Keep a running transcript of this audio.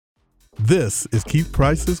This is Keith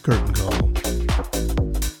Price's Curtain Call.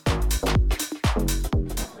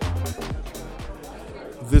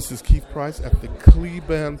 This is Keith Price at the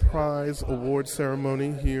Kleban Prize Award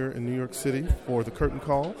ceremony here in New York City for the Curtain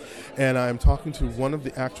Call. And I am talking to one of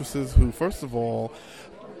the actresses who, first of all,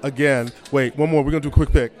 again, wait, one more. We're going to do a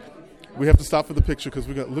quick pick. We have to stop for the picture because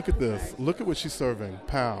we're going to look at this. Look at what she's serving.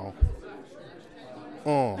 Pow.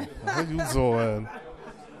 Oh, how you doing?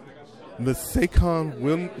 Miss Sekon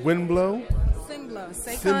Winblow?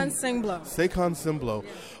 Sekon Singblow. Sekon Singblow.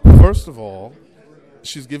 First of all,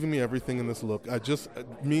 she's giving me everything in this look.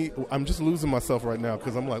 I'm just losing myself right now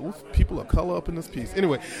because I'm like, oof, people of color up in this piece.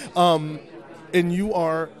 Anyway, and you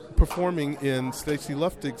are performing in Stacey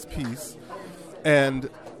Luftig's piece, and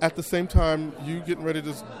at the same time, you getting ready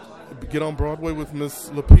to get on Broadway with Miss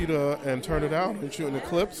Lupita and Turn It Out and shoot an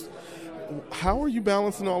Eclipse. How are you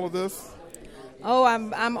balancing all of this? Oh,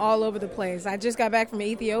 I'm all over the place. I just got back from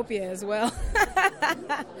Ethiopia as well.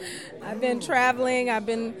 I've been traveling. I've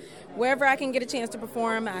been wherever I can get a chance to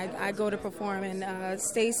perform, I go to perform. And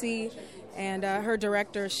Stacey and her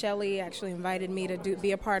director, Shelley, actually invited me to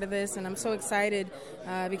be a part of this. And I'm so excited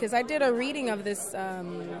because I did a reading of this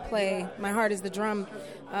play, My Heart is the Drum,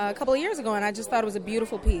 a couple of years ago, and I just thought it was a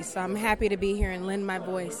beautiful piece. So I'm happy to be here and lend my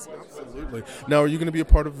voice. Absolutely. Now, are you going to be a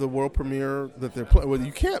part of the world premiere that they're playing? Well,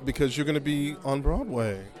 you can't because you're going to be on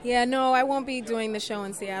Broadway. Yeah, no, I won't be doing the show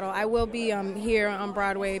in Seattle. I will be here on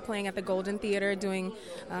Broadway playing at the Golden Theater doing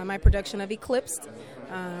my production of Eclipsed,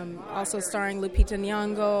 also starring Lupita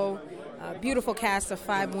Nyong'o. Beautiful cast of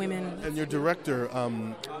 5 women. And your director, oh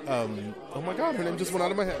my God, her name just went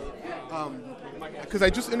out of my head. Because I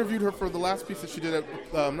just interviewed her for the last piece that she did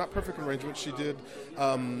at, not Perfect Arrangement, she did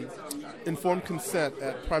Informed Consent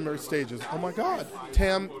at Primary Stages. Oh my God,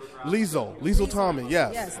 Liesl Tommy,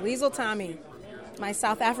 yes. Yes, Liesl Tommy, my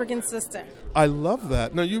South African sister. I love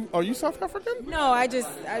that. Now, are you South African? No,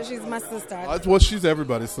 she's my sister. Well, she's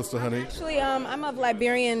everybody's sister, honey. Actually, I'm of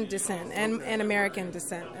Liberian descent and American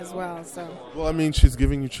descent as well. So. Well, I mean, she's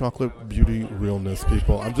giving you chocolate beauty realness,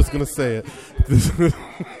 people. I'm just going to say it.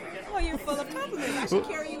 Oh, you're full of compliments. I should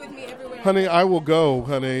carry you with me everywhere. Honey, I will go,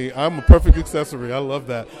 honey. I'm a perfect accessory. I love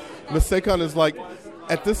that. Miss Sekon is like,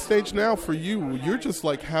 at this stage now, for you, you're just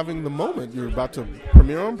like having the moment. You're about to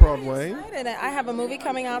premiere on Broadway. I have a movie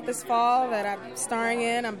coming out this fall that I'm starring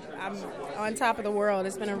in. I'm on top of the world.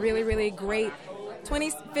 It's been a really, really great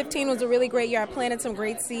 2015 was a really great year. I planted some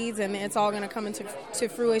great seeds, and it's all going to come into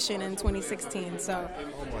fruition in 2016. So,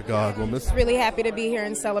 oh my God! Well, Miss, really happy to be here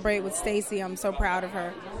and celebrate with Stacey. I'm so proud of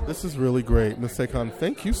her. This is really great, Miss Sekon.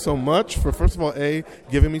 Thank you so much for, first of all, A,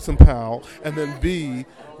 giving me some pow, and then B,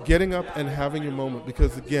 getting up and having your moment.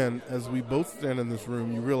 Because again, as we both stand in this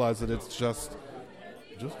room, you realize that it's just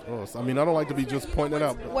us. I mean, I don't like to be just pointing it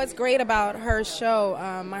out. What's great about her show,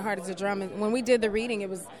 My Heart is a Drum, when we did the reading, it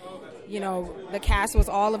was, the cast was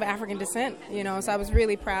all of African descent, so I was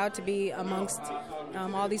really proud to be amongst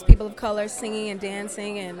all these people of color singing and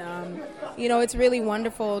dancing, and, it's really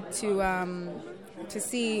wonderful to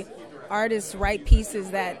see artists write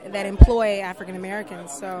pieces that employ African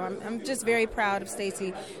Americans. So I'm just very proud of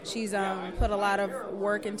Stacey. She's put a lot of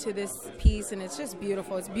work into this piece, and it's just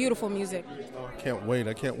beautiful. It's beautiful music. Oh, I can't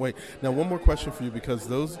wait. Now, one more question for you, because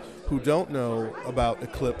those who don't know about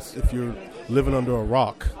Eclipse, if you're living under a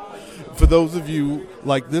rock, for those of you,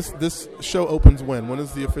 like this show opens when? When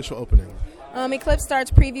is the official opening? Eclipse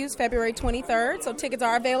starts previews February 23rd, so tickets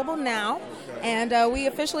are available now. And we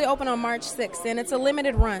officially open on March 6th, and it's a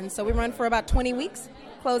limited run. So we run for about 20 weeks,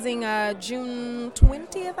 closing June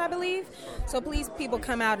 20th, I believe. So please, people,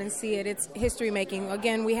 come out and see it. It's history-making.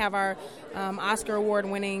 Again, we have our Oscar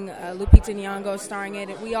Award-winning Lupita Nyong'o starring in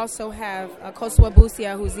it. We also have Kosua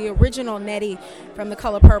Busia, who's the original Nettie from The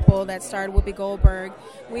Color Purple that starred Whoopi Goldberg.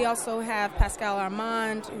 We also have Pascal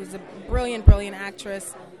Armand, who's a brilliant, brilliant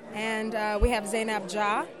actress. And we have Zainab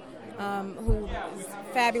Jah, who is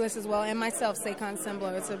fabulous as well, and myself, Sekon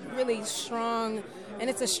Singblow. It's a really strong, and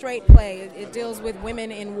it's a straight play. It deals with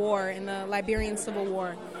women in war, in the Liberian Civil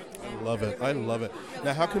War. I love it.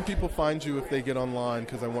 Now, how can people find you if they get online?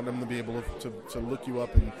 Because I want them to be able to look you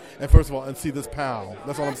up and first of all, and see this pal.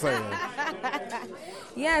 That's all I'm saying.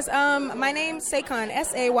 Yes, my name's Sekon,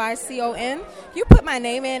 Saycon. If you put my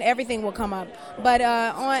name in, everything will come up. But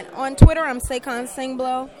on Twitter, I'm Sekon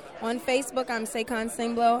Singblow. On Facebook, I'm Sekon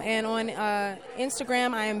Singblow. And on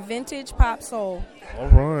Instagram, I am Vintage Pop Soul. All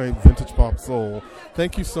right, Vintage Pop Soul.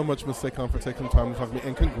 Thank you so much, Miss Sekon, for taking the time to talk to me.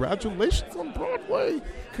 And congratulations on Broadway.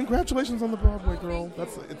 Congratulations on the Broadway, girl.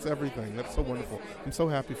 It's everything. That's so wonderful. I'm so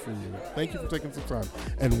happy for you. Thank you for taking some time.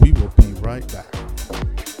 And we will be right back.